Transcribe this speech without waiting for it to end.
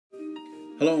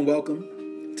Hello and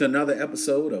welcome to another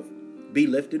episode of Be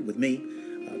Lifted with me,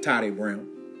 Todd A. Brown,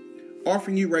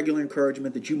 offering you regular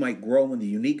encouragement that you might grow in the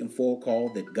unique and full call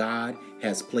that God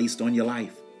has placed on your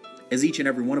life. As each and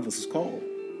every one of us is called,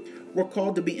 we're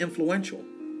called to be influential.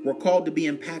 We're called to be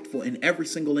impactful in every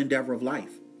single endeavor of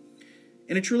life.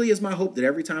 And it truly is my hope that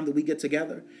every time that we get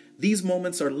together, these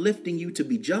moments are lifting you to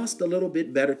be just a little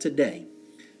bit better today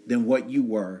than what you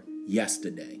were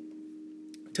yesterday.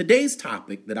 Today's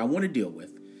topic that I want to deal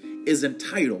with is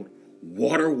entitled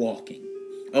Water Walking.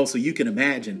 Oh, so you can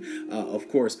imagine, of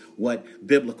course, what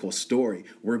biblical story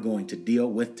we're going to deal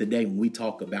with today when we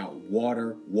talk about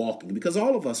water walking, because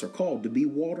all of us are called to be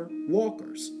water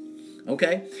walkers.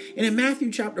 Okay? And in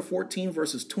Matthew chapter 14,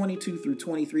 verses 22 through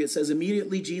 23, it says,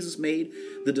 immediately Jesus made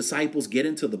the disciples get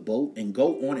into the boat and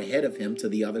go on ahead of him to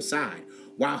the other side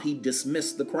while he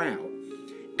dismissed the crowd.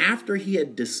 After he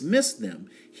had dismissed them,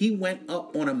 he went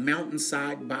up on a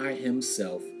mountainside by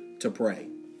himself to pray.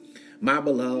 My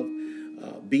beloved,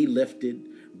 be lifted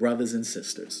brothers and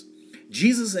sisters.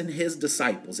 Jesus and his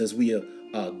disciples, as we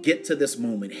get to this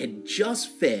moment, had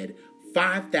just fed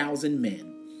 5,000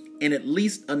 men and at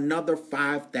least another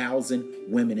 5,000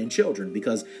 women and children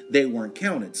because they weren't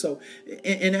counted. So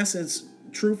in essence,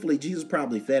 truthfully, Jesus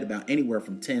probably fed about anywhere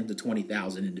from 10 to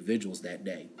 20,000 individuals that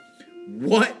day.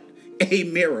 What a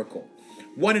miracle.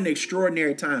 What an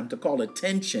extraordinary time to call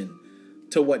attention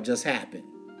to what just happened.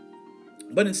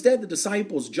 But instead, the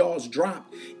disciples' jaws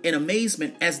dropped in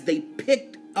amazement as they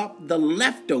picked up the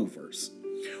leftovers,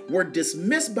 were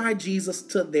dismissed by Jesus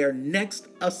to their next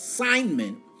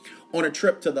assignment on a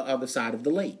trip to the other side of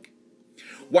the lake.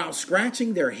 While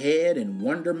scratching their head in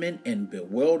wonderment and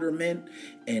bewilderment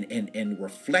and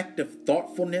reflective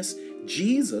thoughtfulness,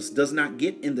 Jesus does not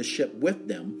get in the ship with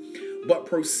them, but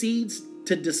proceeds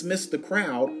to dismiss the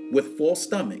crowd with full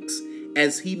stomachs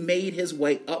as he made his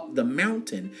way up the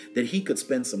mountain that he could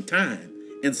spend some time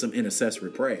in some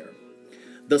intercessory prayer.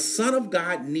 The Son of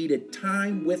God needed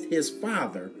time with his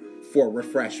Father for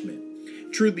refreshment.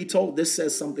 Truth be told, this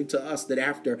says something to us that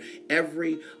after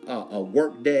every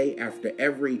work day, after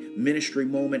every ministry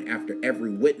moment, after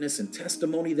every witness and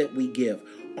testimony that we give,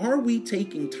 are we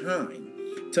taking time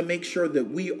to make sure that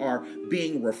we are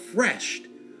being refreshed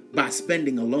by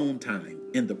spending alone time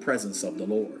in the presence of the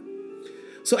Lord?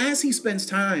 So as he spends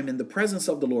time in the presence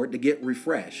of the Lord to get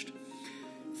refreshed,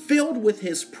 filled with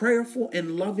his prayerful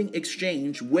and loving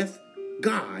exchange with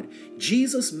God,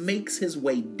 Jesus makes his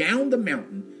way down the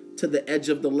mountain to the edge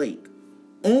of the lake,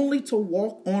 only to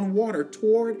walk on water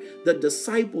toward the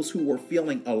disciples who were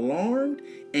feeling alarmed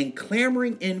and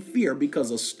clamoring in fear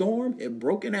because a storm had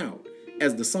broken out,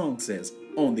 as the song says,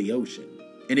 on the ocean,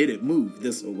 and it had moved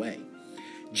this way.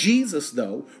 Jesus,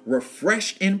 though,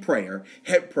 refreshed in prayer,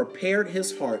 had prepared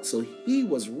his heart so he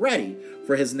was ready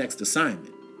for his next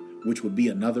assignment, which would be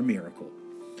another miracle.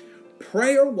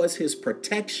 Prayer was his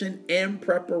protection and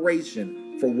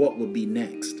preparation for what would be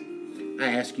next.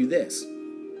 I ask you this: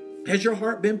 has your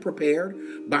heart been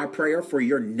prepared by prayer for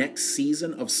your next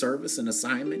season of service and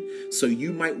assignment so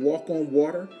you might walk on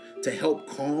water to help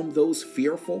calm those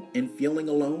fearful and feeling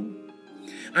alone?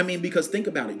 I mean, because think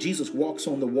about it. Jesus walks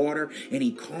on the water and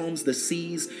he calms the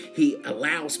seas. He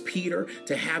allows Peter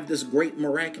to have this great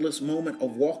miraculous moment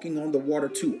of walking on the water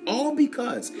too, all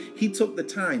because he took the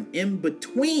time in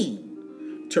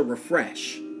between to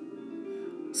refresh.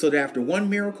 So that after one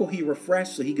miracle, he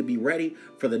refreshed so he could be ready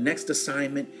for the next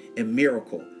assignment and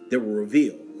miracle that will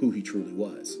reveal who he truly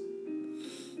was.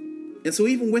 And so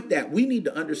even with that, we need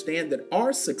to understand that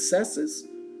our successes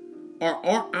are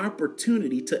our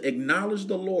opportunity to acknowledge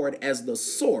the Lord as the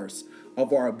source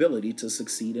of our ability to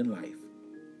succeed in life.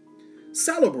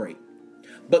 Celebrate,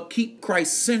 but keep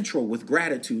Christ central with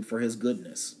gratitude for his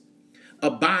goodness.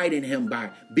 Abide in him by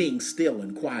being still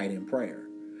and quiet in prayer.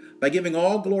 By giving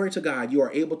all glory to God, you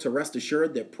are able to rest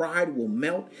assured that pride will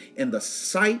melt in the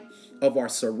sight of our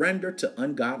surrender to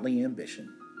ungodly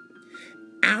ambition.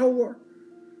 We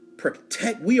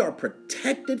are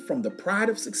protected from the pride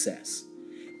of success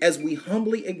as we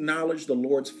humbly acknowledge the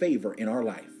Lord's favor in our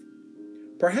life.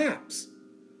 Perhaps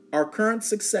our current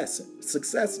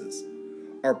successes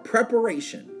are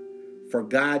preparation for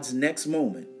God's next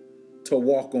moment to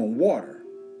walk on water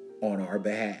on our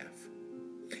behalf.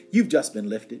 You've just been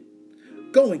lifted.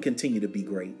 Go and continue to be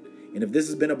great. And if this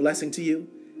has been a blessing to you,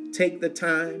 take the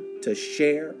time to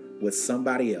share with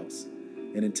somebody else.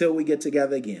 And until we get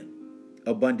together again,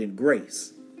 abundant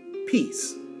grace,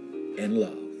 peace, and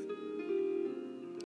love.